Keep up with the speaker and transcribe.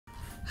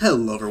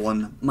Hello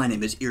everyone, my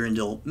name is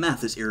Irondil,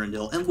 Mathis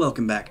Irondil, and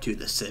welcome back to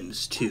The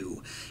Sims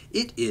 2.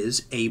 It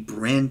is a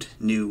brand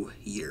new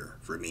year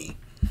for me.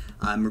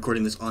 I'm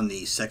recording this on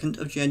the 2nd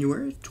of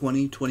January,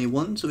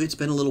 2021, so it's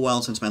been a little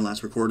while since my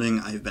last recording.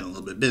 I've been a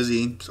little bit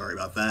busy, sorry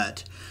about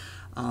that.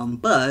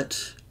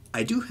 But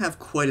I do have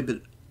quite a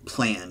bit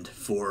planned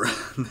for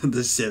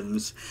The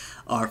Sims,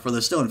 for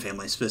the Stone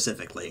family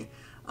specifically.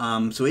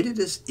 So it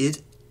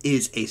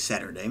is a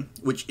Saturday,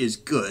 which is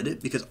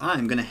good, because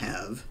I'm going to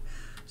have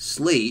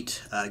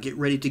Slate, get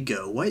ready to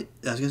go. What?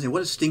 I was going to say,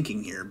 what is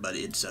stinking here? But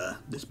it's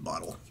this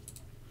bottle.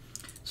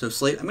 So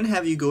Slate, I'm going to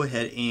have you go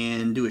ahead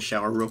and do a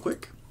shower real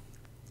quick.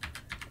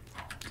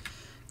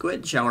 Go ahead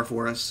and shower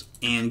for us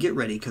and get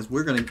ready because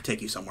we're going to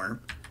take you somewhere.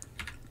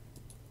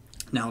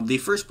 Now, the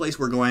first place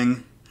we're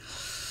going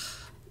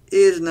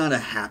is not a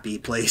happy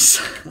place,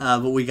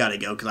 but we got to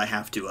go because I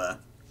have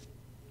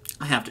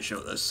to show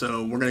this.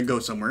 So we're going to go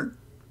somewhere.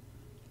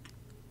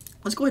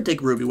 Let's go ahead and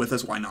take Ruby with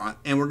us, why not?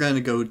 And we're going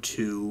to go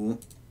to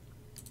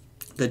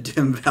the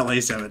Dim Valley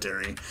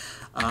Cemetery.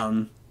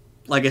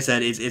 Like I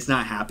said, it's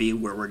not happy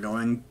where we're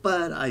going,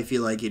 but I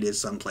feel like it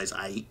is someplace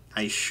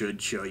I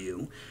should show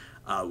you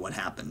what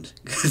happened.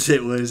 Because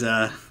it was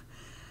a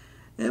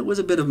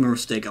bit of a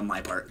mistake on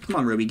my part. Come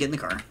on, Ruby, get in the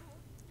car.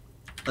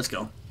 Let's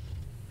go.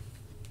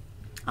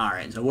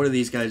 Alright, so what are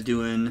these guys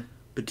doing?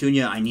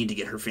 Petunia, I need to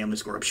get her family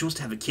score up. She wants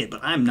to have a kid,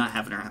 but I'm not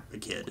having her have a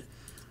kid.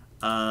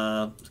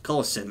 Call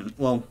a Cinnamon.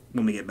 Well,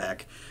 when we get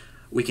back,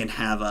 we can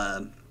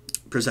have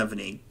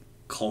Persephone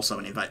call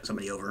somebody, invite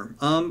somebody over.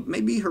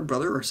 Maybe her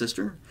brother or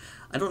sister.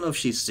 I don't know if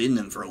she's seen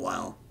them for a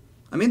while.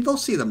 I mean, they'll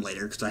see them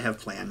later because I have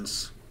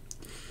plans.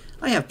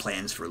 I have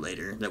plans for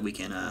later that we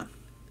can.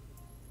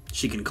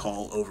 She can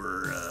call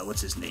over. What's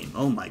his name?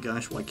 Oh my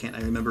gosh! Why can't I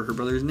remember her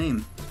brother's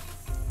name?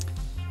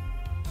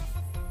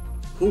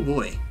 Oh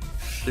boy.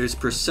 There's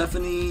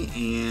Persephone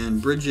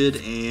and Bridget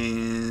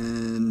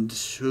and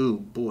oh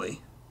boy.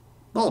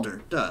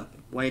 Baldur, duh.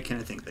 Why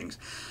can't I think things?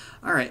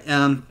 Alright,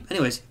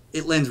 anyways,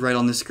 it lands right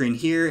on the screen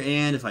here,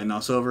 and if I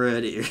mouse over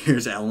it,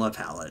 here's Elma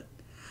Pallet.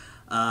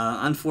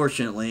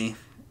 Unfortunately,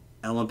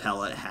 Elma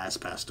Pallet has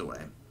passed away.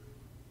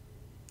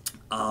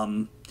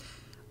 I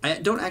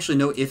don't actually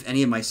know if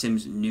any of my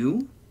Sims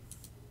knew.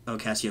 Oh,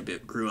 Cassiopeia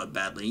grew up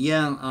badly.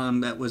 Yeah,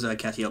 that was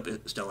Cassiopeia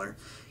Stellar.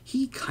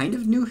 He kind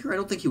of knew her. I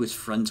don't think he was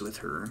friends with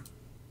her.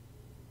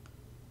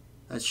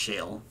 That's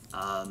Shale.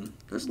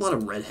 There's a lot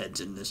of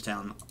redheads in this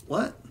town.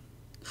 What?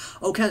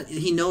 Oh,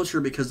 he knows her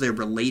because they're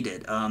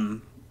related.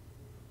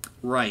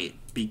 Right,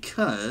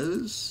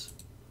 because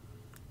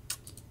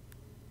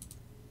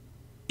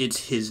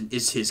it's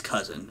his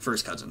cousin,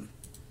 first cousin.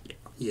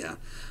 Yeah.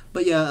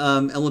 But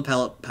yeah, Ellen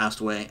Pallet passed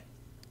away.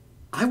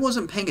 I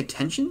wasn't paying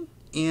attention,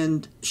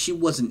 and she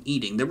wasn't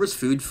eating. There was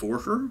food for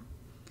her,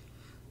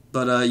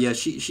 but yeah,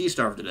 she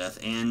starved to death,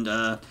 and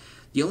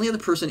the only other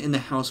person in the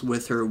house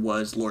with her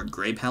was Lord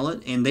Grey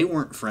Pallet, and they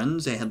weren't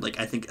friends. They had, like,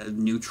 I think, a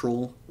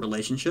neutral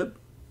relationship.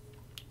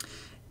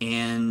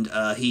 And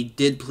he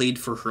did plead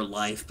for her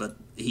life, but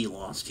he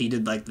lost. He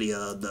did, like,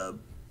 the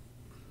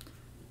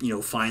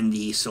find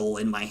the soul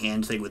in my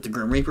hand thing with the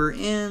Grim Reaper,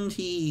 and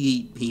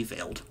he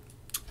failed.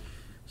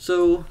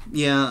 So,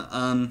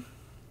 yeah,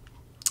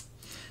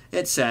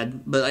 it's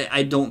sad, but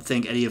I don't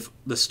think any of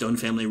the Stone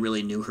family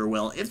really knew her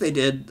well. If they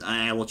did,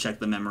 I will check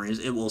the memories.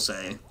 It will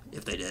say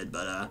if they did,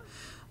 but,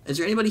 is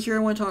there anybody here I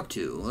want to talk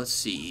to? Let's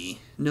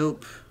see.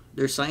 Nope.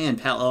 There's Cyan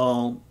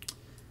Pal.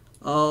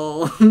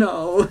 Oh,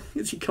 no.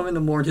 Is he coming to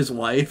mourn his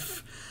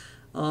wife?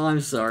 Oh,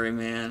 I'm sorry,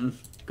 man.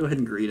 Go ahead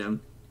and greet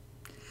him.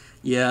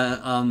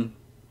 Yeah,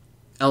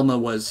 Elma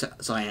was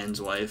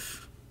Cyan's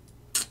wife.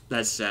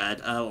 That's sad.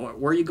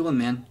 Where are you going,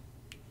 man?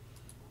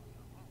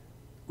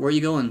 Where are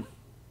you going?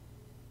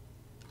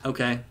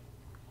 Okay.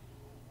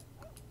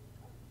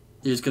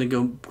 You're just gonna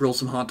go grill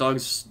some hot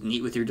dogs and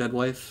eat with your dead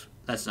wife?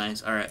 That's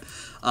nice. Alright.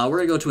 We're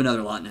gonna go to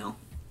another lot now.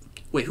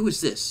 Wait, who is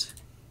this?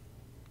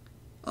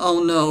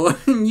 Oh no,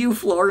 you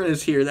Florin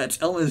is here.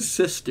 That's Elma's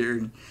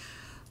sister.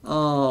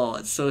 Oh,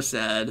 it's so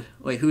sad.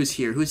 Wait, who's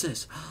here? Who's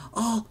this?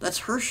 Oh, that's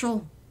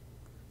Herschel.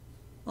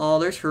 Oh,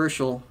 there's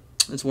Herschel.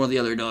 It's one of the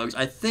other dogs.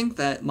 I think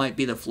that might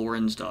be the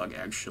Florin's dog,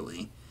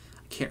 actually.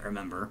 I can't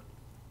remember.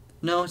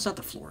 No, it's not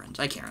the Florins.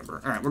 I can't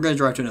remember. Alright, we're going to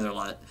drive to another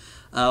lot.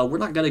 We're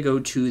not going to go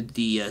to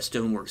the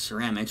Stoneworks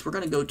Ceramics. We're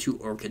going to go to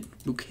Orchid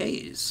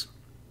Bouquets,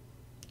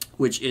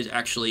 which is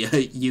actually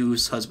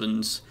Yu's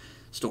husband's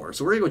store.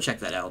 So we're going to go check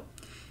that out.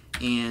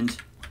 And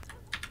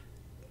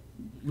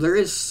there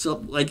is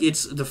some, like,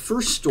 it's the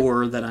first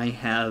store that I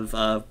have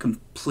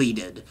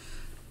completed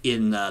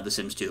in The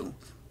Sims 2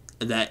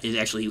 that is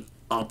actually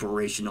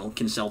operational,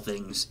 can sell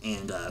things,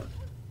 and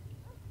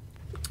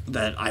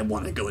that I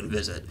want to go and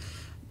visit.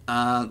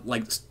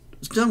 Like,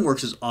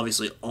 Stoneworks is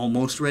obviously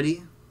almost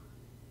ready.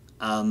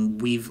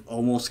 We've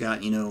almost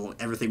got,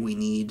 everything we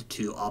need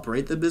to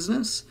operate the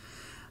business.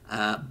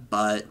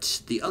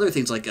 But the other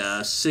things like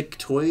Sick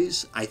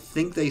Toys, I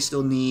think they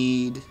still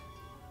need...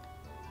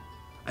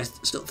 I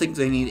still think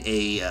they need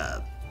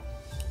a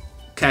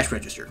cash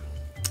register.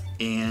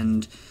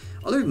 And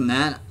other than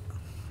that,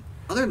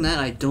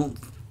 I don't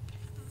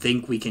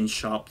think we can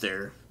shop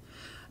there.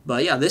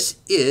 But yeah, this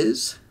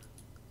is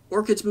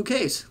Orchid's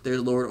Bouquets.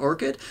 There's Lord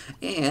Orchid,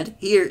 and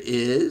here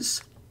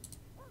is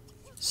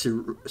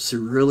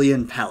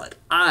Cerulean Palette.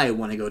 I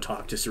want to go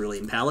talk to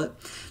Cerulean Palette.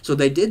 So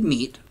they did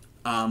meet.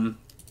 Oh,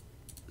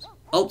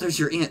 there's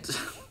your aunt.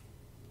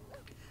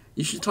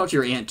 You should talk to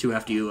your aunt too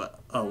after you.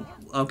 Oh,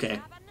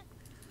 okay.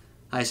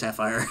 Hi,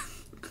 Sapphire.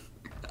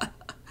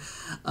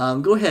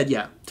 Go ahead,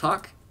 yeah.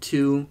 Talk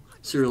to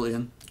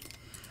Cerulean.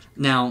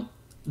 Now,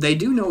 they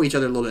do know each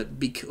other a little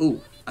bit.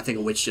 Oh, I think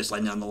a witch just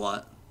landed on the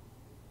lot.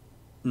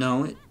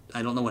 No,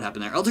 I don't know what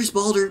happened there. Oh, there's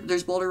Balder.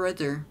 There's Balder right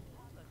there.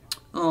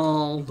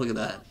 Oh, look at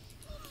that.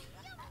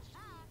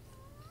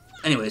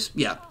 Anyways,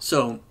 yeah.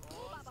 So,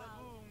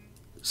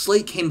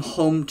 Slate came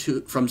home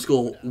from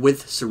school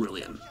with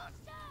Cerulean.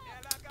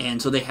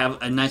 And so they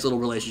have a nice little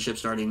relationship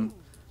starting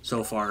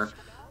so far.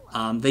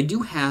 They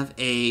do have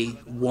a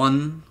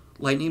 1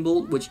 lightning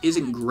bolt, which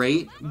isn't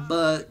great,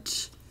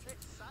 but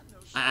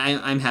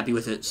I'm happy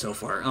with it so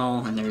far.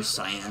 Oh, and there's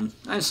Cyan.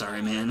 I'm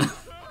sorry, man.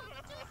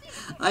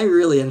 I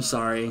really am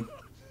sorry.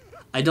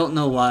 I don't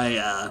know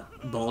why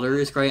Balder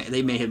is crying.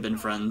 They may have been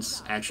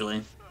friends,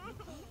 actually.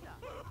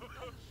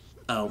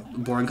 Oh,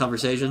 boring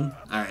conversation?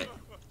 Alright.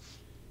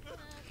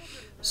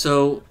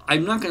 So,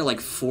 I'm not going to, like,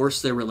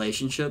 force their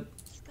relationship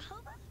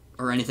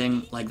or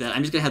anything like that.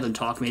 I'm just going to have them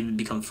talk, maybe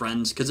become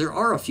friends, because there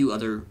are a few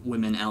other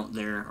women out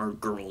there, or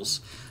girls,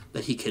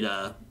 that he could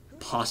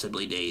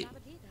possibly date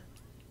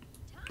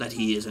that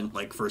he isn't,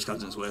 like, first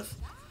cousins with.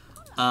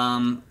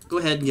 Go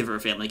ahead and give her a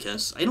family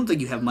kiss. I don't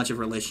think you have much of a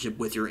relationship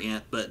with your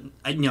aunt, but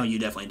I know you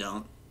definitely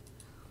don't.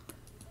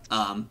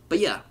 But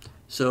yeah,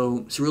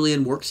 so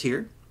Cerulean works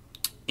here,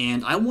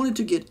 and I wanted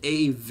to get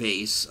a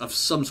vase of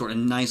some sort, a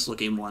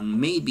nice-looking one.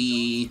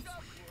 Maybe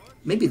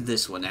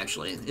this one,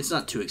 actually. It's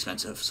not too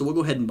expensive, so we'll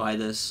go ahead and buy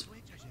this.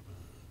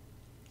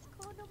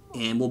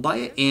 And we'll buy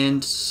it,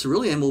 and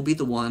Cerulean will be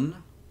the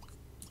one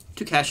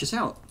to cash us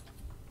out.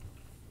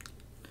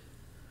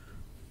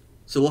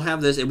 So we'll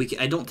have this, and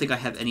I don't think I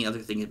have any other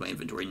thing in my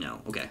inventory.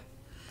 No, okay.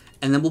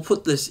 And then we'll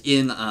put this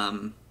in,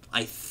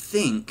 I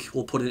think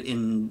we'll put it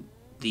in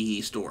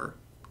the store.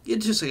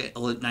 It's just a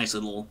nice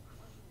little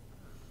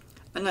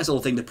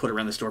thing to put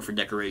around the store for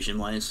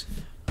decoration-wise.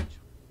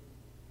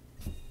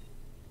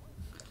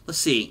 Let's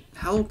see,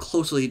 how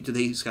closely do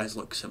these guys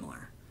look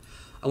similar?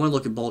 I want to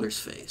look at Balder's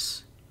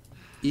face.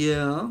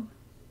 Yeah.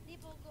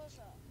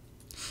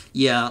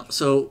 Yeah,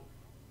 so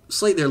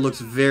Slate there looks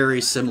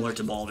very similar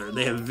to Balder.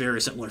 They have very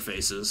similar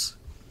faces.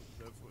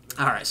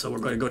 Alright, so we're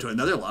going to go to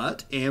another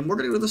lot, and we're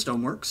going to go to the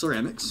Stonework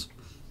Ceramics.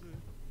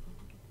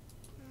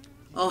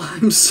 Oh,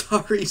 I'm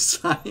sorry,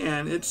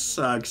 Cyan. It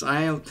sucks.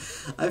 I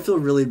feel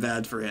really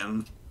bad for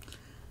him.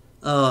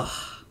 Oh,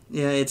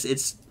 yeah,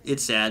 it's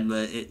sad,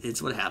 but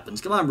it's what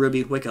happens. Come on,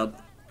 Ruby, wake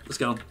up. Let's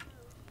go.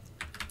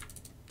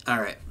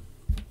 Alright.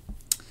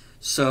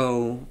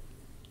 So,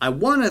 I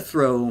want to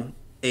throw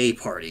a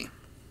party.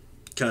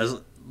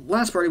 Because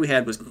last party we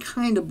had was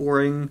kind of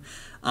boring.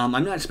 I'm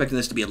not expecting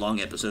this to be a long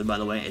episode, by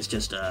the way. It's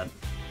just a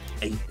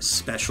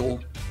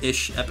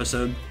special-ish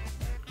episode.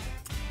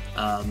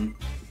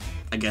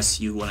 I guess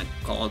you want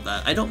to call it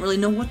that. I don't really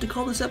know what to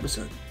call this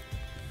episode.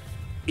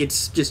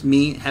 It's just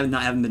me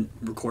not having been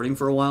recording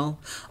for a while.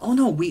 Oh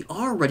no, we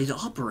are ready to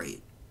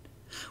operate.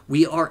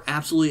 We are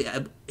absolutely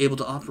able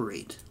to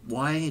operate.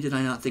 Why did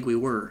I not think we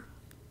were?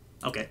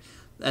 Okay,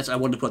 I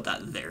wanted to put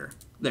that there.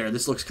 There,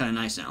 this looks kind of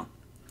nice now.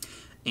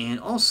 And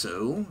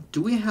also,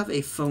 do we have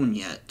a phone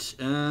yet?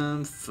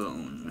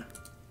 Phone.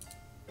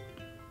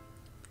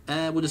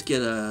 We'll just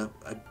get a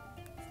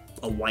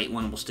white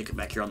one and we'll stick it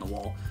back here on the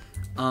wall.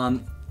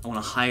 I want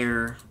to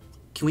hire...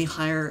 Can we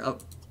hire an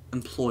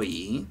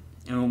employee?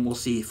 And we'll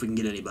see if we can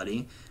get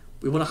anybody.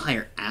 We want to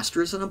hire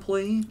Aster as an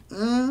employee?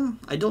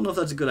 I don't know if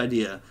that's a good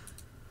idea.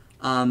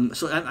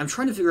 So I'm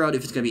trying to figure out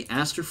if it's going to be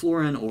Aster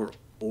Florin or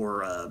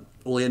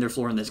Oleander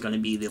Florin that's going to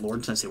be the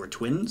Lord, since they were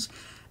twins.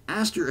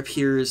 Aster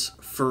appears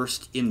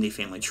first in the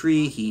family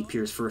tree. He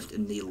appears first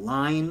in the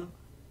line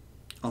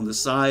on the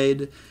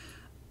side.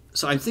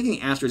 So I'm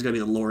thinking Aster is going to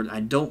be the Lord. I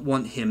don't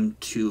want him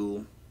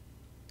to...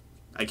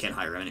 I can't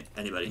hire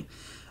anybody.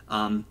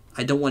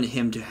 I don't want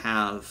him to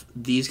have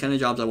these kind of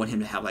jobs. I want him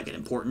to have like an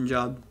important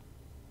job.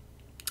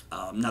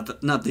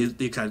 Not these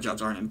kind of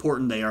jobs aren't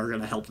important. They are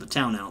going to help the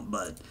town out,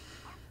 but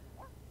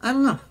I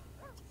don't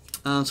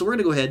know. So we're going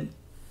to go ahead,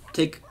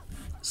 take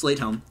Slate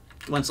home.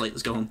 Come on, Slate,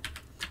 let's go home.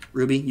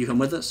 Ruby, you come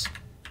with us.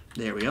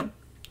 There we go.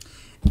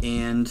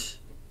 And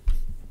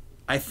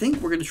I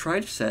think we're going to try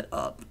to set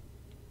up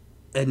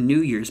a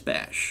New Year's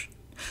bash.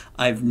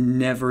 I've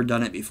never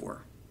done it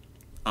before.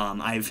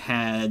 I've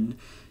had,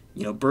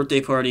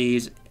 birthday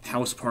parties,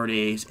 house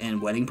parties,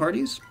 and wedding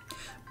parties,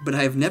 but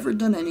I've never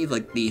done any of,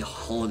 like, the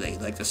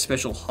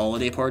special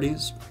holiday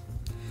parties.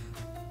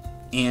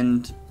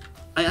 And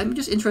I'm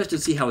just interested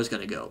to see how it's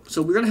going to go.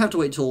 So we're going to have to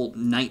wait till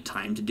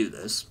nighttime to do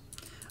this.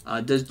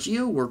 Does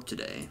Geo work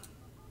today?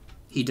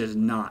 He does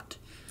not.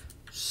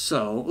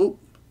 So,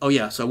 oh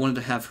yeah, so I wanted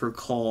to have her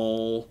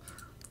call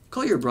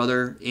your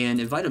brother and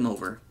invite him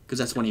over, because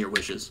that's one of your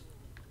wishes.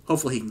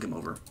 Hopefully he can come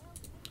over.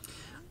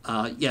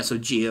 Yeah, so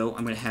Geo,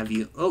 I'm going to have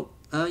you... Oh,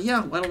 yeah,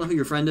 I don't know who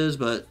your friend is,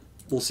 but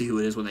we'll see who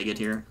it is when they get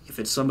here. If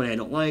it's somebody I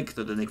don't like,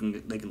 then they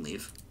can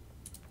leave.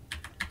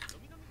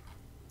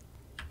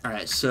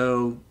 Alright,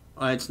 so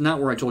it's not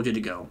where I told you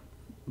to go,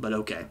 but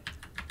okay.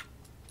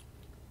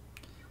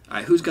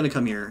 Alright, who's going to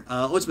come here?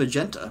 Oh, it's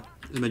Magenta.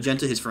 Is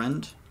Magenta his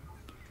friend?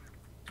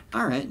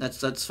 Alright,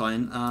 that's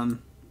fine.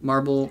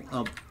 Marble,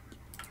 oh,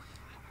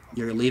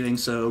 you're leaving,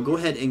 so go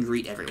ahead and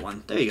greet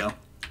everyone. There you go.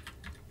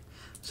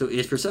 So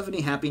is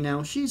Persephone happy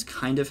now? She's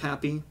kind of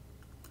happy.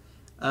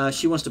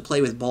 She wants to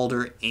play with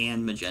Balder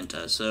and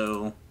Magenta,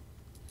 so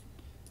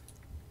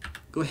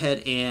go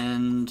ahead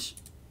and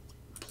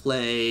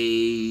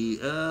play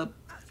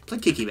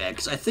Kicky Bag,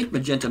 because I think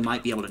Magenta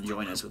might be able to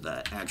join us with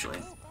that,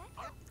 actually.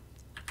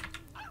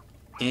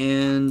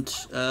 And,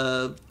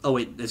 oh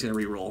wait, it's going to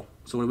re-roll.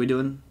 So what are we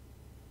doing?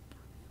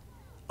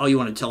 Oh, you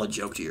want to tell a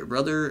joke to your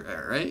brother?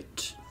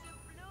 Alright.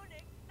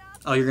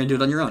 Oh, you're going to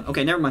do it on your own.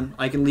 Okay, never mind.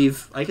 I can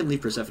leave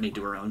Persephone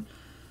to her own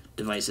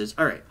devices.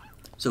 Alright,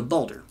 so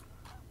Balder.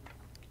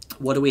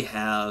 What do we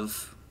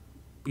have?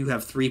 You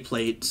have 3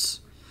 plates.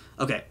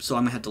 Okay, so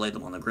I'm going to have to lay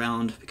them on the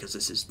ground because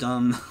this is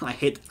dumb. I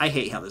hate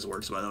how this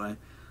works, by the way.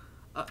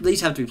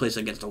 These have to be placed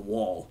against a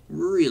wall.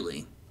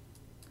 Really?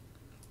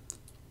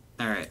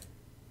 Alright.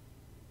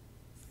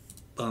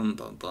 Bum,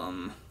 bum,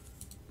 bum.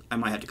 I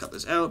might have to cut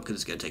this out because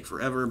it's going to take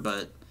forever,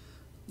 but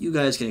you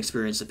guys can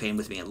experience the pain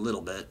with me a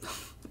little bit.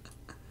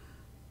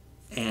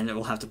 And I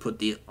will have to put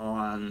the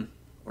on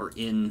or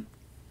in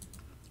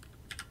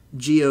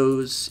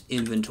Geo's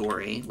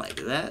inventory like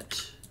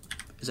that.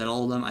 Is that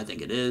all of them? I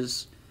think it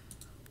is.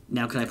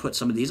 Now, can I put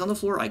some of these on the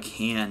floor? I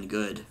can.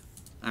 Good.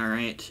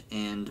 Alright,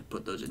 and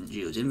put those in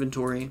Geo's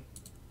inventory.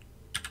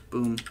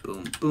 Boom,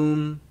 boom,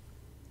 boom.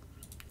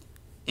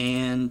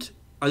 And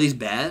are these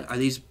bad? Are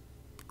these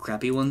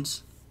crappy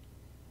ones?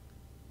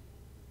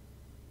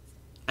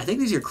 I think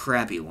these are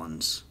crappy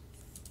ones.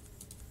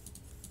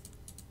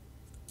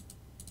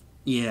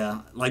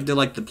 Yeah, they're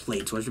like the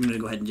plates, which I'm going to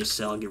go ahead and just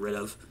sell and get rid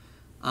of.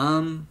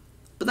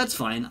 But that's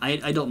fine.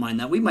 I don't mind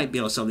that. We might be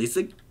able to sell these.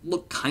 They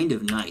look kind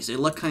of nice. They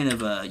look kind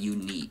of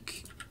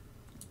unique,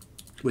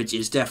 which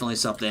is definitely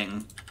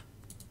something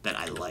that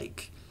I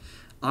like.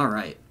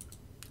 Alright,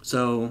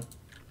 so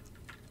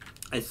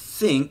I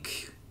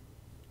think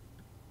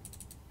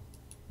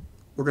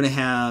we're going to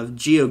have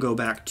Geo go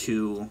back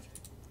to...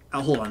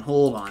 Oh,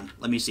 hold on.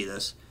 Let me see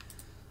this.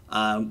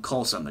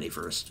 Call somebody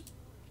first.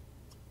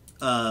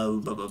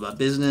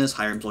 Business,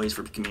 hire employees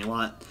for community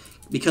lot.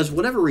 Because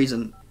whatever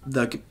reason,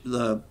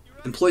 the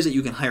employees that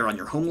you can hire on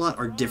your home lot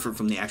are different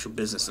from the actual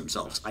business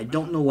themselves. I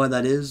don't know why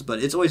that is, but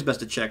it's always best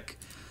to check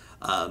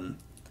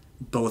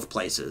both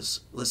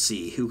places. Let's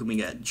see, who can we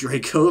get?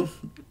 Draco?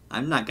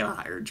 I'm not going to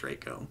hire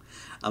Draco.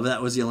 But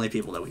that was the only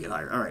people that we could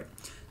hire. Alright,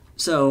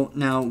 so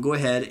now go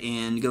ahead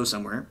and go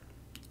somewhere.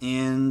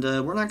 And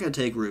we're not going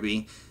to take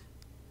Ruby.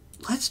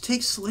 Let's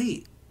take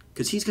Slate,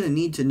 because he's going to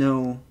need to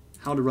know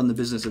how to run the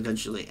business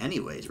eventually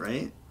anyways,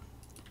 right?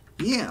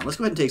 Yeah, let's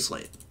go ahead and take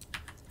Slate.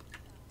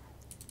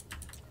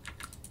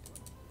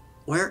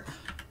 Where?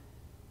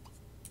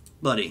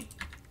 Buddy.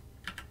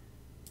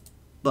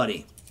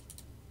 Buddy.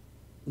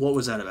 What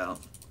was that about?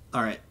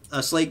 Alright,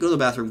 Slate, go to the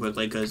bathroom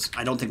quickly, because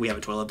I don't think we have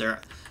a toilet there.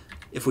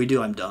 If we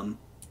do, I'm dumb.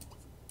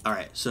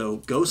 Alright, so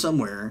go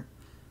somewhere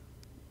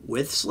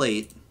with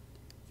Slate.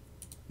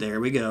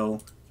 There we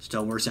go.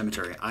 Stelmore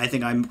Cemetery. I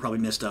think I'm probably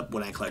messed up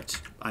when I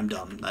clicked. I'm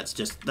dumb.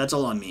 That's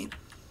all on me.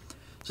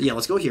 So yeah,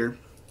 let's go here.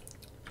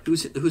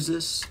 Who's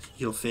this?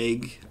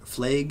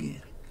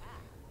 Flag?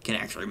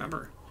 Can't actually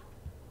remember.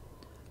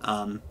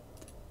 Hold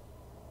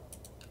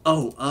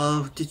on,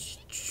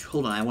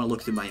 I want to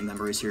look through my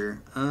memories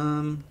here.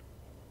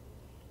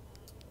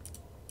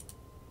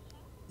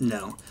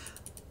 No.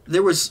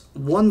 There was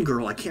one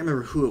girl, I can't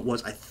remember who it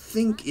was. I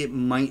think it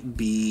might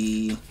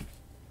be...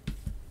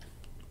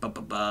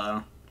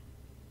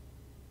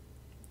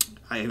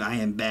 I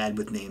am bad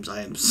with names,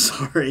 I am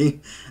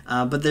sorry.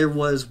 But there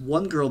was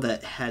one girl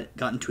that had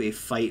gotten into a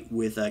fight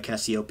with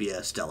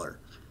Cassiopeia Stellar.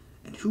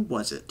 And who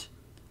was it?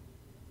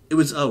 It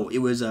was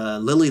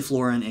Lily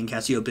Florin and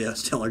Cassiopeia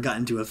Stellar got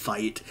into a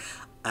fight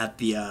at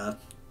the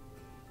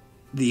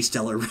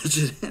Stellar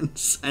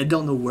residence. I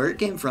don't know where it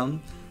came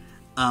from.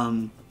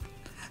 I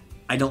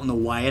don't know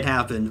why it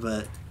happened,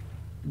 but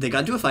they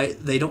got into a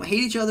fight. They don't hate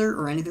each other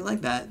or anything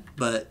like that,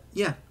 but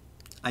yeah,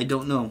 I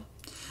don't know.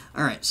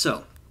 Alright,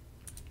 so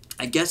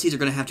I guess these are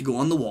going to have to go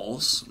on the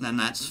walls, and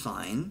that's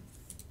fine.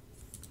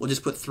 We'll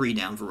just put 3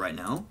 down for right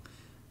now.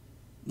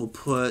 We'll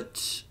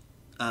put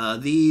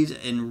these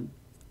in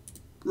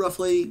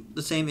roughly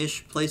the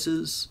same-ish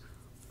places.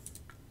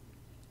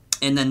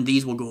 And then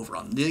these will go over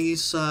on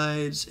these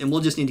sides. And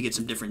we'll just need to get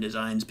some different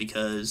designs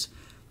because...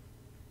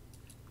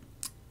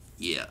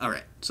 Yeah,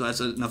 alright. So that's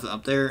enough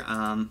up there.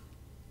 I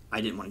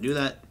didn't want to do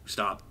that.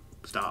 Stop.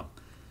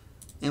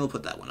 And we'll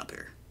put that one up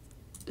here.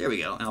 There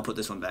we go. And I'll put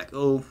this one back.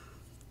 Oh...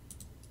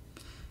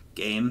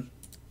 Game.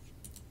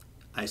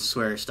 I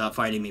swear, stop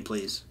fighting me,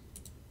 please.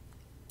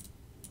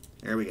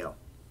 There we go.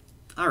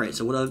 Alright,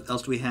 so what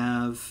else do we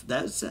have?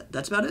 That's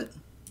about it?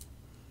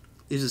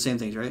 These are the same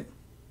things, right?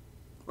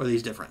 Or are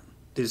these different?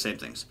 These are the same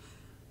things.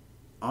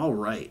 All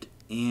right.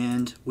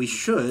 And we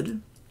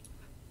should,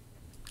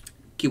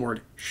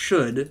 keyword,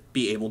 should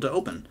be able to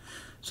open.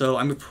 So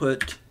I'm going to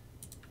put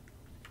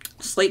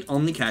Slate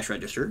on the cash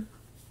register.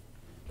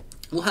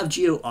 We'll have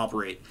Geo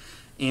operate.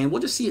 And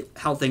we'll just see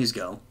how things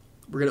go.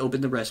 We're going to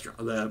open the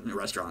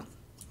restaurant.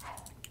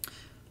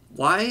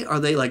 Why are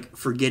they, like,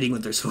 forgetting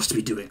what they're supposed to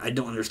be doing? I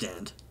don't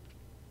understand.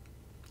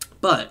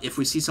 But if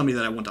we see somebody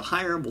that I want to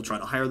hire, we'll try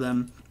to hire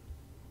them.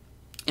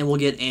 And we'll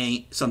get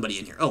somebody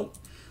in here. Oh,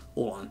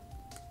 hold on.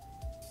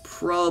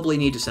 Probably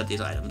need to set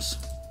these items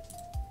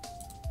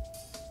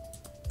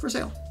for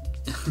sale.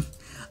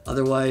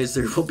 Otherwise,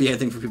 there won't be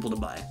anything for people to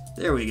buy.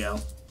 There we go.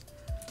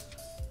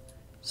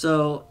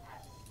 So,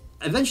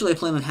 eventually I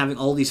plan on having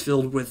all these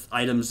filled with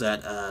items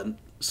that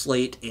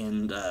Slate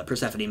and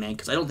Persephone make,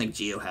 because I don't think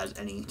Geo has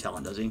any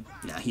talent, does he?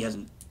 Nah, he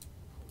hasn't.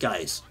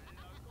 Guys.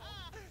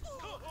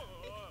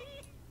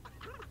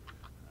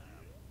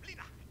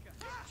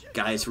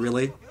 Guys,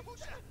 really?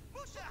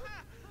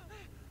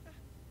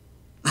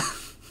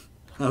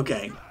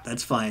 Okay,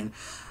 that's fine.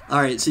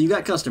 Alright, so you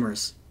got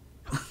customers.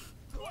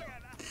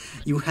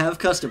 You have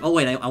custom. Oh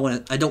wait,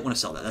 I don't want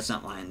to sell that. That's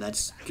not mine.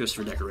 That's just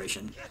for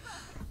decoration.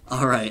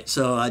 Alright,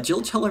 so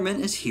Jill Tellerman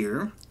is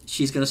here.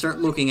 She's gonna start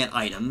looking at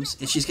items,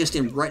 and she's gonna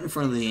stand right in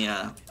front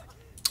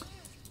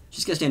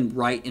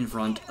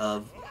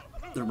of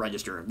the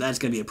register. That's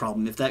gonna be a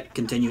problem. If that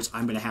continues,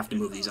 I'm gonna have to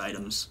move these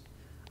items.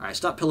 Alright,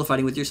 stop pillow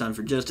fighting with your son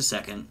for just a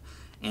second,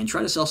 and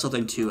try to sell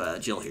something to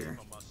Jill here.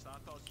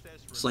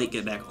 Slate,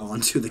 get back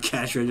onto the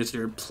cash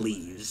register,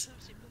 please.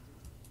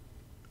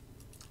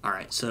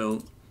 Alright,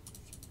 so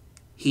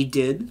he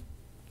did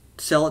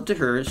sell it to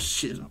her.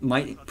 She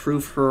might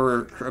prove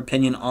her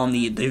opinion on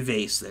the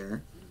vase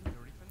there.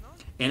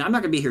 And I'm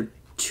not going to be here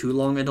too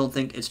long, I don't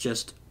think. It's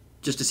just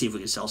to see if we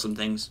can sell some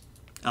things.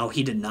 Oh,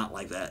 he did not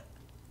like that.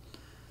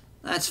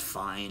 That's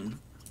fine.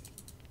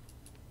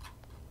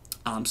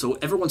 So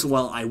every once in a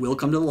while, I will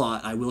come to the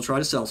lot. I will try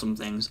to sell some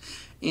things.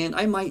 And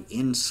I might,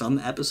 in some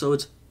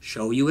episodes,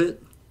 show you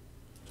it.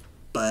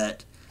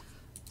 But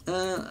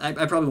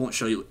I probably won't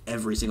show you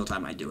every single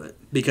time I do it.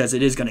 Because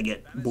it is going to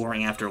get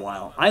boring after a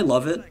while. I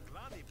love it.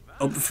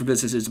 Open for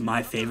Business is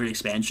my favorite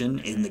expansion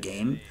in the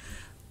game.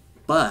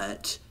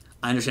 But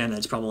I understand that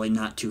it's probably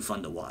not too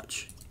fun to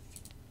watch.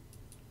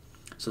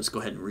 So let's go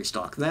ahead and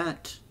restock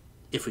that.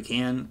 If we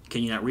can.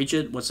 Can you not reach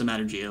it? What's the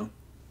matter, Geo?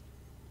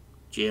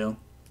 Geo?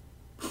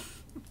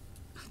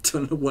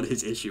 Don't know what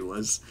his issue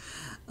was.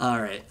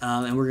 Alright,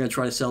 and we're going to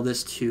try to sell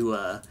this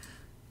to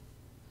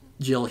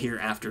Jill here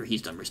after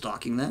he's done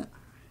restocking that.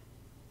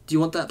 Do you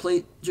want that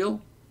plate,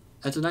 Jill?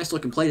 That's a nice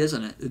looking plate,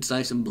 isn't it? It's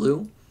nice and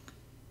blue.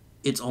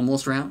 It's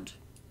almost round.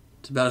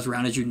 It's about as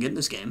round as you can get in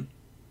this game.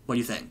 What do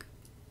you think?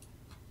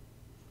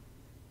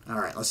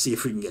 Alright, let's see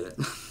if we can get it.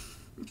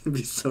 It'd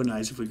be so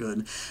nice if we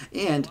could.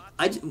 And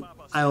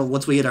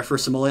once we get our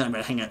first simoleon, I'm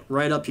going to hang it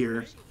right up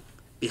here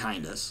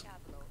behind us.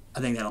 I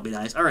think that'll be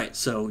nice. Alright,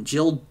 so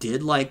Jill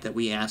did like that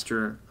we asked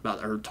her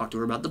about, or talked to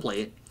her about the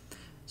plate.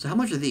 So how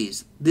much are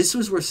these? This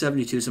was worth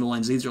 72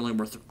 simoleons. These are only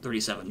worth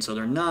 37, so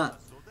they're not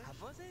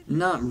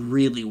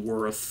really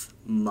worth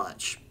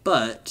much.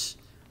 But,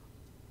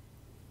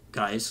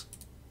 guys.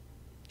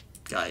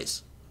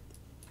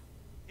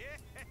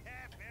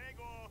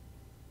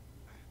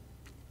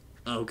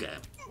 Okay.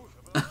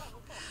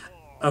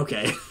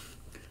 Okay.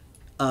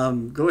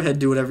 Go ahead,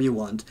 do whatever you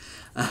want.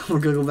 We're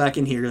gonna go back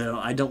in here, though.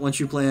 I don't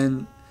want you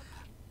playing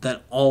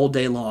that all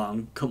day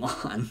long. Come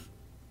on.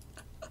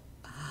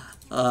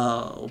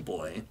 Oh,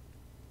 boy.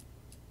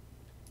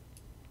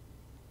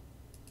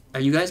 Are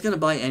you guys gonna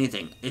buy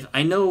anything? If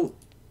I know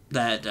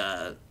that,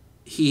 I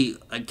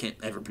can't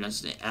ever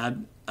pronounce his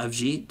name.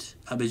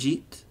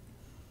 Abhijit?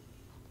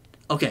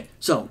 Okay,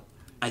 so,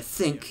 I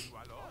think...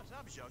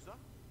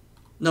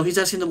 No, he's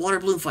asking the water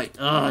balloon fight.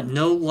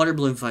 No water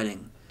balloon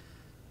fighting.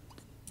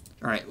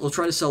 Alright, we'll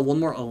try to sell one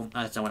more... Oh,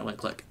 that's not what I want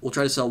to click. We'll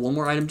try to sell one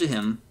more item to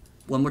him.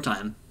 One more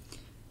time.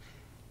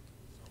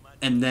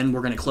 And then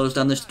we're going to close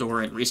down this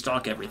door and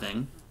restock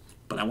everything.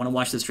 But I want to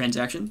watch this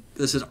transaction.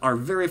 This is our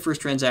very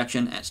first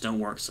transaction at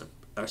Stoneworks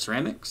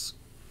Ceramics.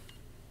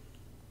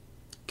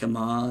 Come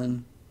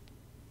on.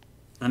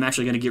 I'm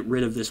actually going to get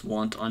rid of this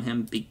want on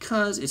him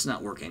because it's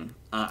not working.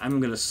 I'm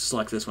going to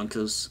select this one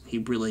because he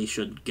really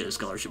should get a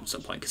scholarship at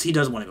some point because he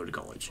does want to go to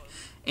college.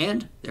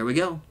 And there we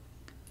go.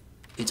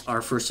 It's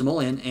our first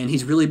simoleon, and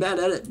he's really bad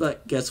at it,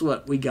 but guess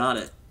what? We got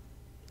it.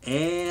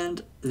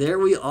 And there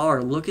we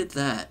are. Look at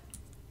that.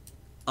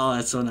 Oh,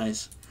 that's so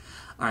nice.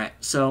 Alright,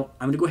 so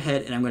I'm going to go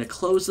ahead and I'm going to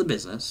close the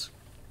business.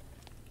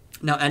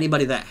 Now,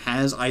 anybody that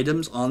has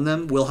items on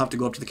them will have to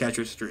go up to the cash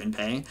register and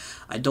pay.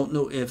 I don't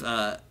know if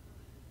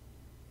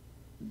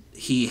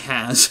he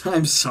has.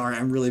 I'm sorry,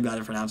 I'm really bad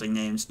at pronouncing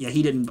names. Yeah,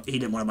 he didn't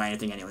want to buy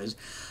anything anyways.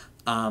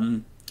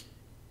 So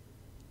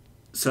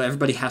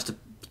everybody has to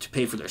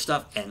pay for their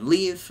stuff and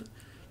leave.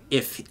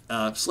 If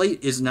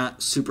Slate is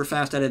not super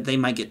fast at it, they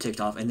might get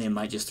ticked off and they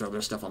might just throw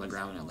their stuff on the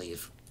ground and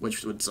leave,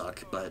 which would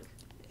suck, but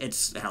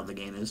it's how the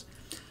game is.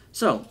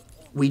 So,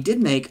 we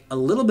did make a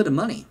little bit of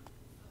money.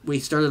 We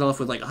started off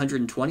with like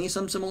 120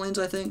 some simoleons,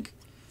 I think.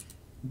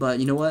 But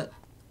you know what?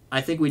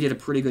 I think we did a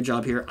pretty good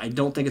job here. I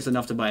don't think it's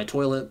enough to buy a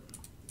toilet.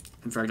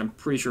 In fact, I'm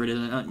pretty sure it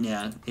isn't.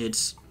 Yeah,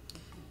 it's...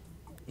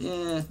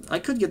 Yeah, I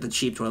could get the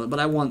cheap toilet, but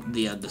I want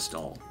the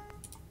stall.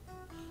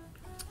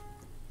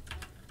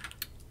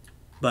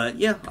 But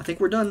yeah, I think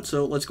we're done,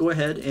 so let's go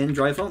ahead and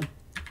drive home.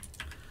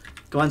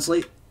 Go on,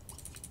 Slate.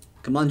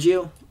 Come on,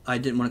 Geo. I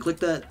didn't want to click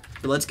that,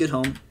 but let's get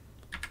home.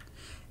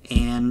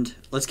 And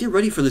let's get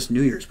ready for this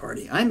New Year's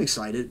party. I'm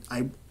excited.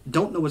 I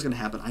don't know what's going to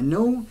happen. I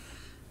know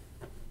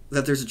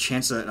that there's a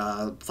chance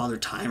that Father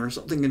Time or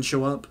something can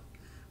show up,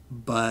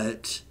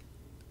 but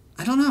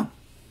I don't know.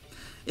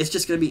 It's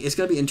just gonna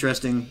be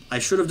interesting. I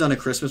should have done a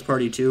Christmas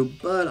party too,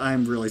 but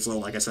I'm really slow.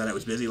 Like I said, I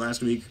was busy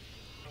last week,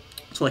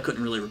 so I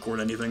couldn't really record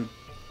anything.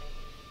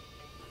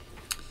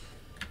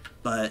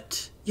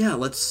 But yeah,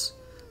 let's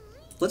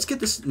get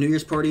this New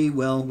Year's party.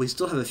 Well, we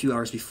still have a few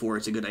hours before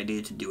it's a good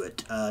idea to do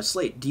it.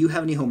 Slate, do you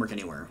have any homework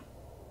anywhere?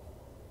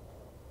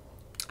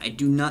 I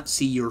do not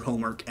see your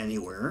homework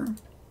anywhere.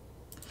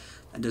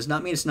 That does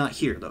not mean it's not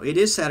here, though. It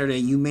is Saturday.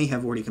 You may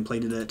have already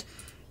completed it.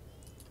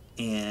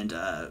 And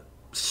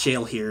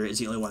Shale here is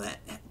the only one that...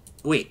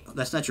 Wait,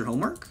 that's not your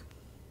homework?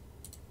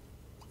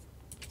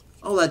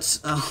 Oh,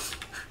 that's... Oh,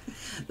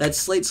 that's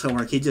Slate's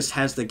homework. He just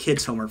has the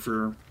kids' homework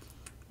for...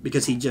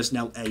 Because he just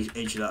now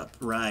aged up.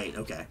 Right,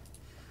 okay.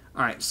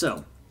 Alright,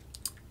 so...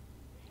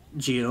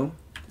 Geo,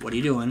 what are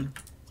you doing?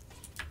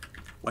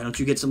 Why don't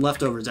you get some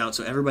leftovers out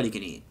so everybody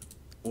can eat?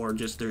 Or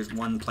just there's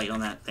one plate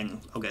on that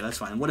thing. Okay, that's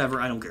fine. Whatever,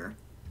 I don't care.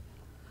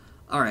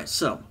 Alright,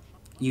 so...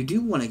 You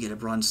do want to get a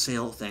bronze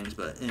sale things,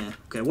 but eh.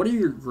 Okay, what are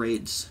your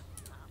grades?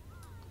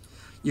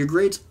 Your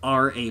grades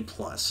are A+.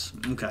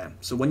 Okay,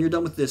 so when you're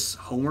done with this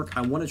homework,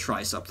 I want to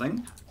try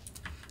something.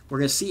 We're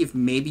going to see if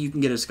maybe you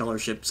can get a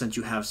scholarship since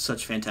you have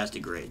such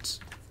fantastic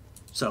grades.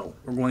 So,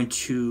 we're going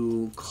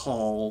to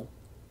call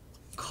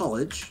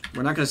college.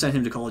 We're not going to send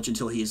him to college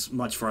until he's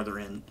much farther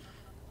in.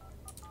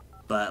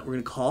 But we're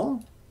going to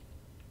call,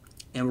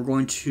 and we're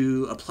going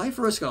to apply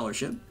for a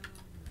scholarship.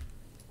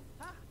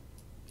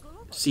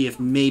 See if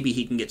maybe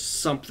he can get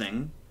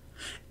something.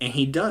 And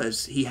he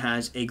does. He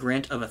has a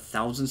grant of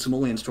 1,000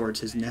 simoleons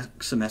towards his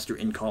next semester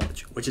in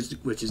college, which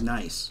is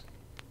nice.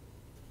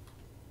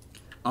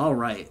 All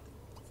right.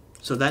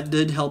 So that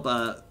did help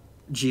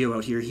Geo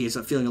out here. He is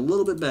feeling a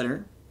little bit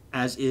better,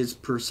 as is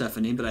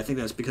Persephone, but I think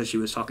that's because she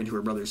was talking to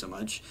her brother so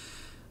much.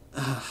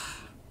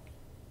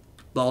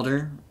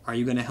 Balder, are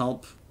you going to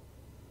help?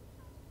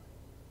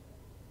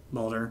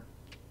 Balder.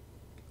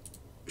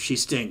 She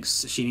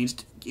stinks. She needs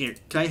to... Here,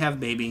 can I have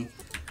baby?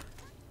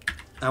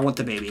 I want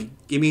the baby.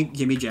 Give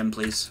me Gem,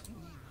 please.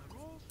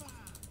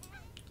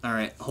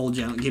 Alright, hold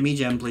Gem. Give me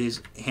Gem,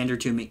 please. Hand her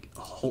to me.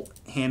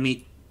 Hand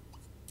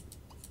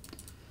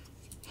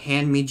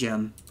me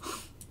Gem.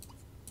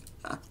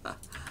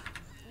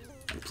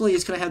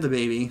 Please, can I have the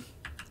baby?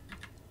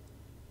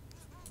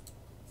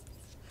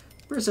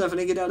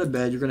 Persephone, get out of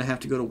bed. You're going to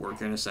have to go to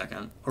work in a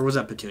second. Or was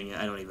that Petunia?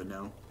 I don't even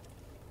know.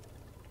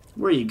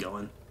 Where are you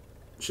going?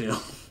 Chill.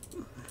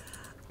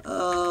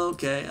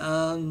 Okay,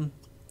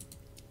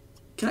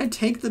 can I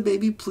take the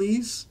baby,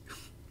 please?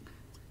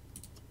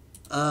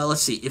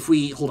 Let's see. If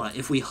we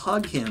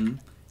hug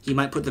him, he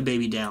might put the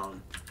baby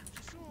down.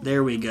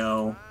 There we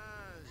go.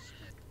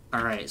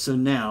 Alright, so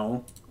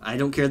now, I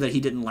don't care that he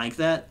didn't like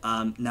that.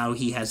 Now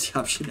he has the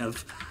option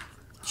of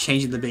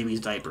changing the baby's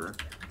diaper.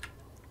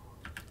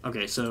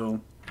 Okay, so,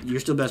 you're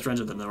still best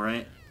friends with him though,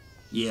 right?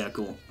 Yeah,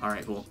 cool.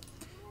 Alright, cool.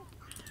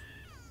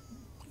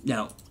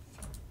 Now,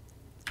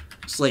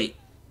 Slate.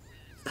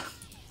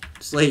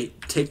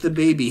 Slate, take the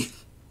baby.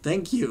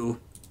 Thank you.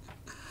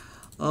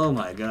 Oh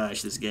my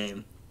gosh, this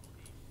game.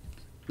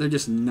 They're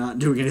just not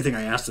doing anything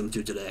I asked them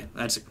to today.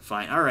 That's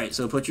fine. Alright,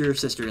 so put your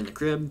sister in the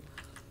crib.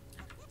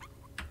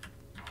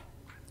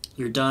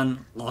 You're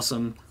done.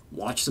 Awesome.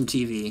 Watch some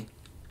TV.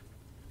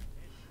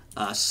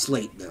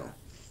 Slate, though.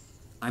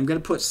 I'm going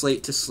to put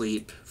Slate to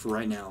sleep for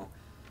right now.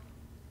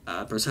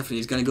 Persephone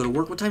is going to go to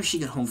work. What time does she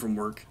get home from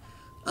work?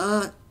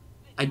 I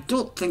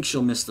don't think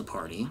she'll miss the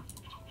party.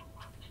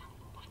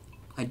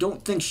 I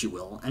don't think she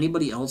will.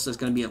 Anybody else that's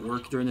going to be at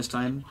work during this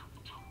time?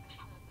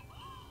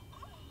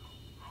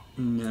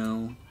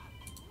 No.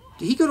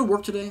 Did he go to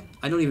work today?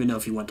 I don't even know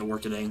if he went to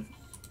work today.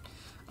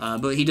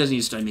 But he does need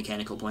to study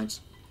mechanical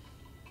points.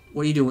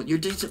 What are you doing? You're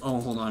dancing.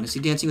 Oh, hold on. Is he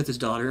dancing with his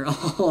daughter?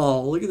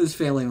 Oh, look at this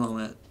family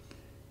moment.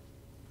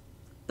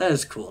 That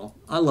is cool.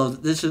 I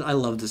love this. I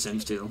love The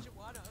Sims 2.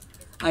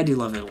 I do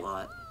love it a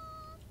lot.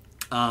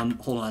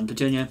 Hold on,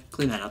 Petunia,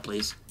 clean that up,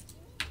 please.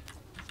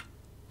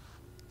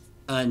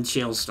 And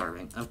Shale's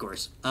starving, of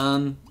course.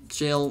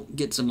 Shale,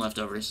 get some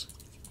leftovers.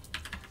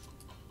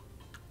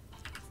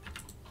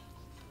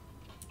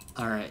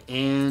 Alright,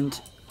 and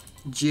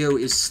Geo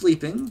is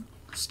sleeping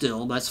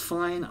still. That's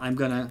fine. I'm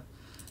gonna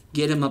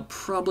get him up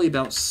probably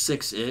about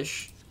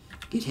 6-ish.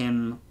 Get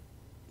him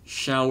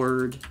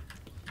showered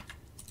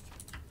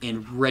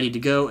and ready to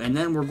go. And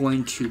then we're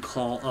going to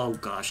call... Oh,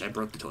 gosh, I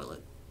broke the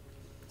toilet.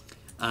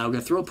 We're going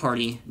to throw a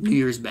party. New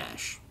Year's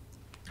Bash.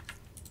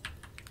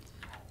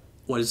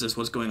 What is this?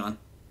 What's going on?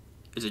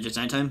 Is it just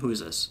nighttime? Who is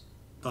this?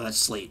 Oh, that's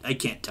Slate. I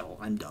can't tell.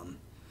 I'm dumb.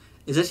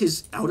 Is that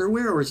his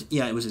outerwear or is...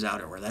 Yeah, it was his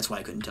outerwear. That's why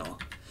I couldn't tell.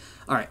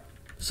 Alright,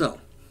 so.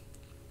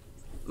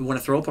 We want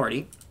to throw a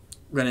party.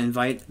 We're going to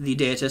invite the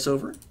Deities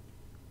over.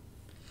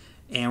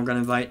 And we're going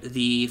to invite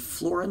the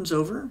Florins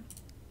over.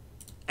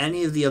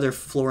 Any of the other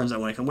Florins that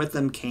want to come with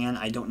them can.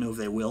 I don't know if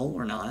they will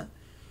or not.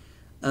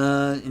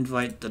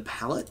 Invite the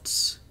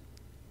Palettes.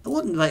 I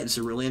won't invite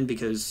Cerulean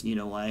because you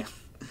know why.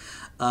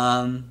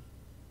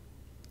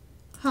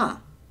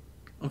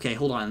 Okay,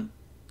 hold on.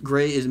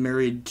 Gray's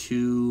married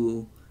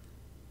to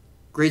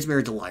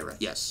Lyra.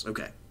 Yes,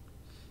 okay.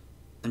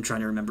 I'm trying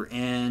to remember.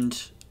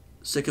 And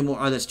Sycamore.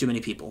 Oh, that's too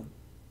many people.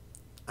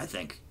 I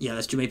think. Yeah,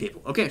 that's too many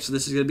people. Okay, so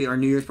this is going to be our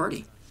New Year's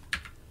party.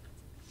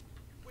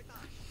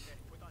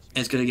 And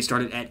it's going to get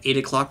started at 8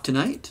 o'clock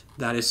tonight.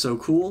 That is so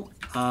cool.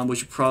 We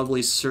should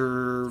probably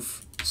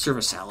serve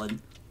a salad.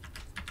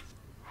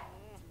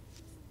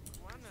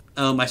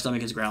 Oh, my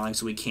stomach is growling,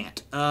 so we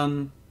can't.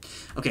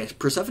 Okay,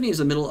 Persephone is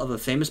in the middle of a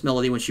famous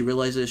melody when she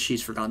realizes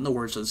she's forgotten the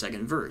words to the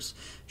second verse.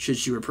 Should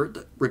she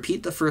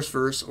repeat the first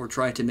verse or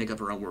try to make up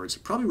her own words?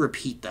 Probably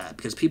repeat that,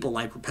 because people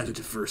like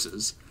repetitive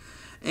verses.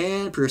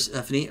 And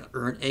Persephone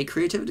earned a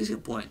creativity skill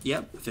point.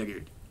 Yep,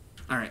 figured.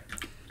 Alright,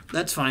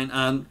 that's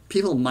fine.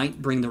 People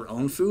might bring their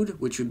own food,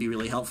 which would be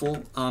really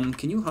helpful.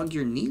 Can you hug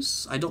your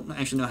niece? I don't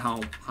actually know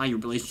how your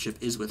relationship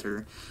is with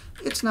her.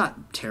 It's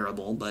not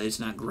terrible, but it's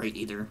not great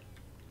either.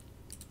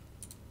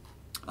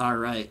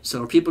 Alright,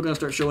 so are people going to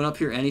start showing up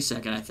here any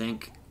second, I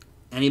think?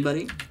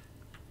 Anybody?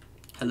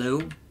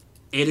 Hello?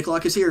 8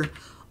 o'clock is here.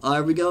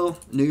 There we go.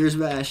 New Year's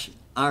Bash.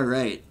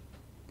 Alright.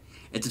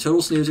 It's a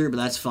total snoozer, but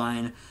that's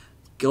fine.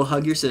 Go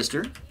hug your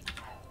sister.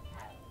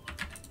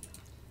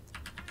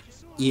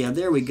 Yeah,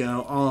 there we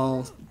go.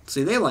 Oh,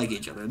 see, they like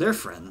each other. They're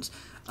friends.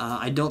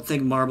 I don't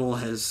think Marble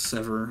has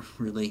ever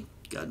really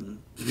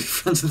gotten to be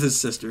friends with his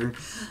sister.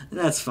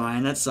 That's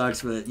fine. That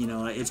sucks, but, you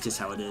know, it's just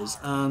how it is.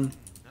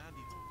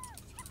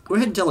 Go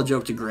ahead and tell a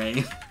joke to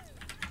Gray.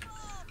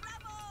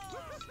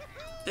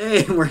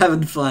 Hey, we're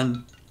having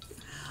fun.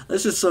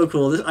 This is so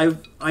cool.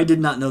 I did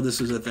not know this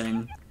was a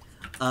thing.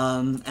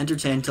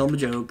 Entertain, tell him a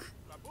joke.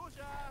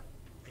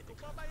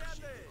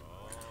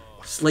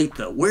 Slate,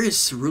 though. Where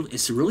is Cerulean?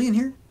 Is Cerulean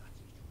here?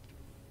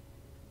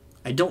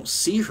 I don't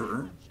see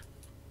her.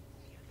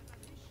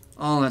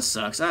 Oh, that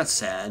sucks. That's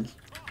sad.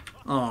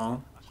 Aw.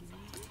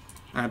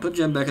 Alright, put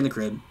Jem back in the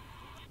crib.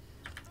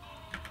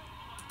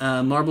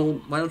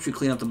 Marble, why don't you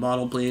clean up the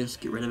bottle, please?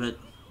 Get rid of it.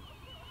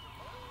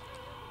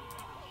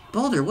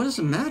 Balder, what is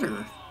the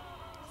matter?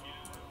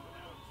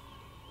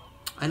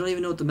 I don't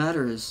even know what the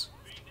matter is.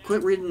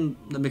 Quit reading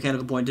the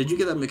mechanical point. Did you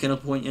get that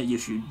mechanical point yet?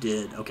 Yes, you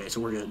did. Okay,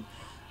 so we're good.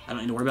 I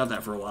don't need to worry about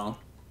that for a while.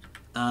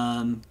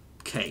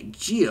 Okay,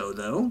 Geo,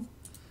 though.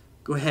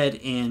 Go ahead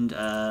and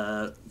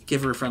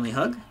give her a friendly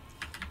hug.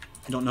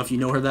 I don't know if you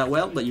know her that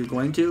well, but you're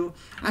going to.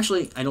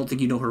 Actually, I don't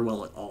think you know her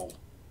well at all.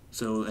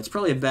 So that's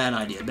probably a bad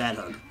idea, bad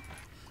hug.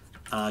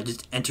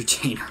 Just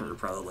entertain her,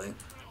 probably.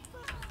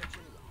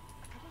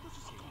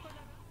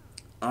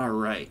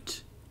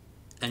 Alright.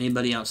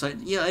 Anybody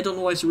outside? Yeah, I don't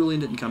know why Cerulean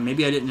didn't come.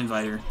 Maybe I didn't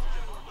invite her.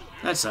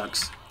 That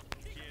sucks.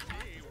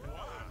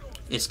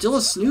 It's still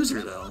a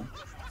snoozer, though.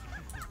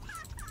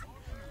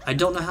 I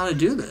don't know how to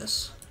do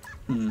this.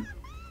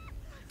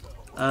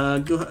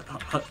 Go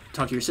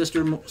talk to your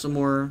sister some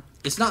more.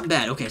 It's not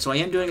bad. Okay, so I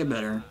am doing it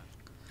better.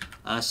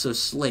 So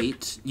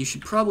Slate, you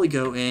should probably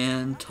go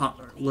and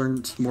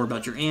learn some more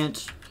about your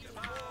aunt.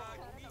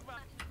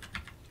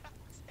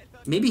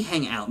 Maybe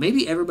hang out.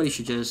 Maybe everybody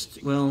should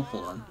just... Well,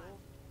 hold on.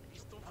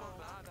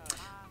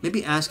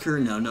 Maybe ask her...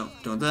 No,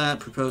 don't that.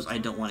 Propose I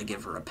don't want to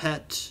give her a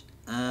pet.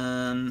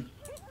 Why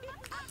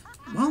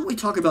don't we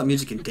talk about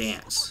music and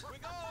dance?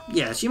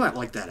 Yeah, she might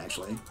like that,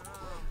 actually.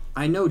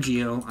 I know,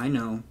 Geo. I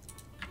know.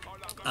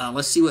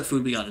 Let's see what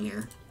food we got in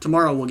here.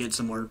 Tomorrow we'll get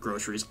some more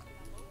groceries.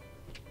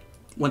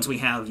 Once we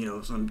have, you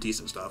know, some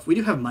decent stuff. We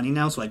do have money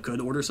now, so I could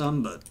order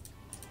some, but...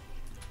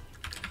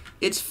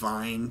 It's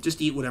fine. Just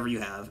eat whatever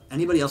you have.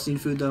 Anybody else need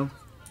food, though?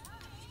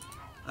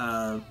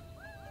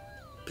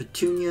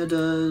 Petunia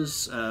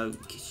does.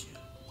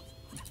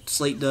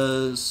 Slate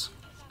does.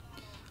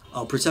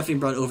 Oh, Persephone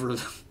brought over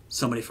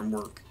somebody from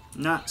work.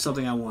 Not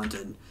something I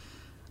wanted.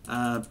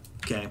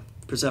 Okay.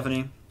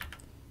 Persephone,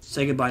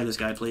 say goodbye to this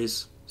guy,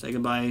 please. Say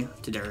goodbye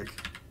to Derek.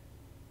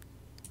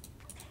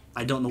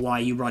 I don't know why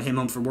you brought him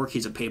home from work.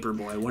 He's a paper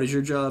boy. What is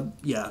your job?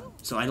 Yeah,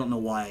 so I don't know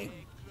why.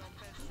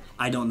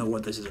 I don't know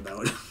what this is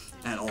about.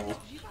 At all.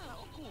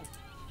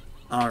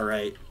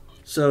 Alright.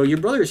 So your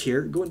brother's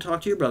here. Go and talk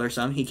to your brother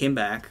some. He came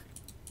back.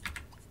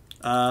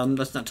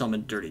 Let's not tell him a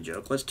dirty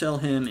joke. Let's tell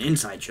him an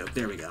inside joke.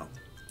 There we go.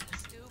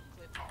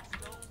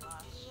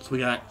 So we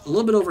got a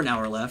little bit over an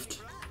hour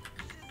left.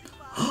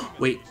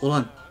 Wait, hold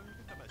on.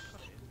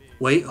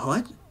 Wait,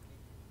 what?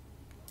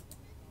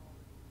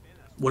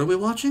 What are we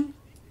watching?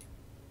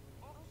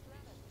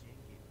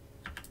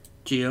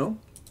 Geo,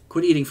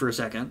 quit eating for a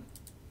second.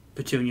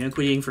 Petunia,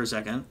 quit eating for a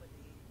second.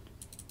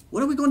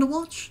 What are we going to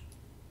watch?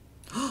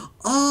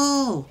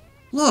 Oh,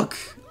 look!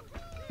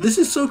 This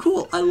is so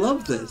cool. I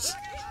love this.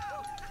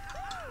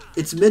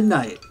 It's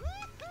midnight.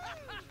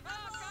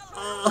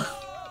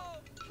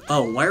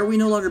 Oh, why are we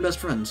no longer best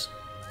friends?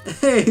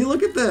 Hey,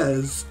 look at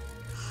this.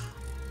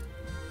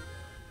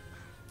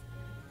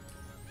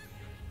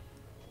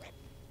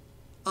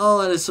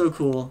 Oh, that is so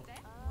cool.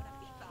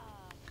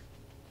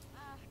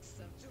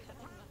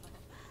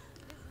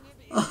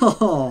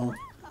 Oh.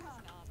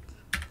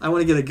 I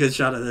want to get a good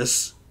shot of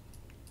this.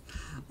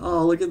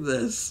 Oh, look at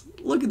this.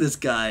 Look at this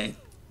guy.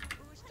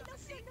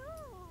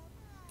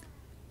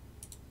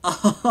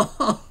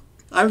 Oh,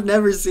 I've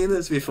never seen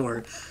this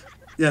before.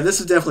 Yeah, this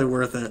is definitely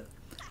worth it.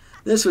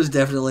 This was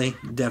definitely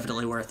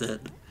worth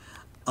it.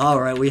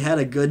 Alright, we had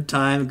a good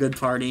time, good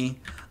party.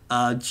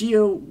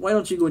 Geo, why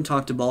don't you go and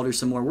talk to Baldur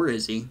some more? Where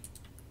is he?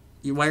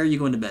 Why are you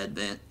going to bed,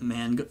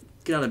 man?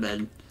 Get out of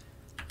bed.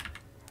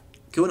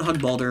 Go and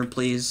hug Baldur,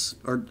 please.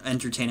 Or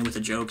entertain him with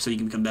a joke so you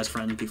can become best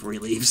friends before he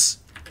leaves.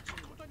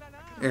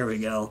 There we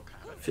go.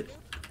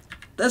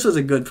 This was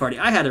a good party.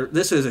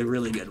 This was a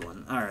really good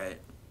one. Alright.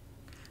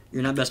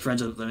 You're not best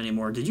friends with him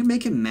anymore. Did you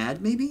make him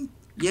mad, maybe?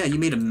 Yeah, you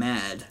made him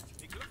mad.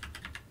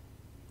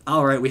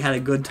 Alright, we had a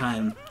good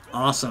time.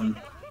 Awesome.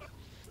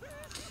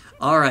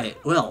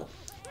 Alright, well,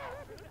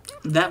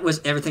 that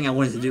was everything I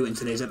wanted to do in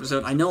today's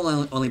episode. I know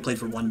I only played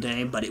for one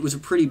day, but it was a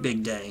pretty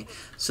big day.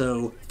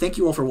 So, thank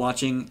you all for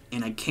watching,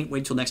 and I can't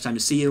wait till next time to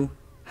see you.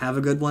 Have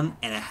a good one,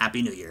 and a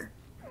Happy New Year.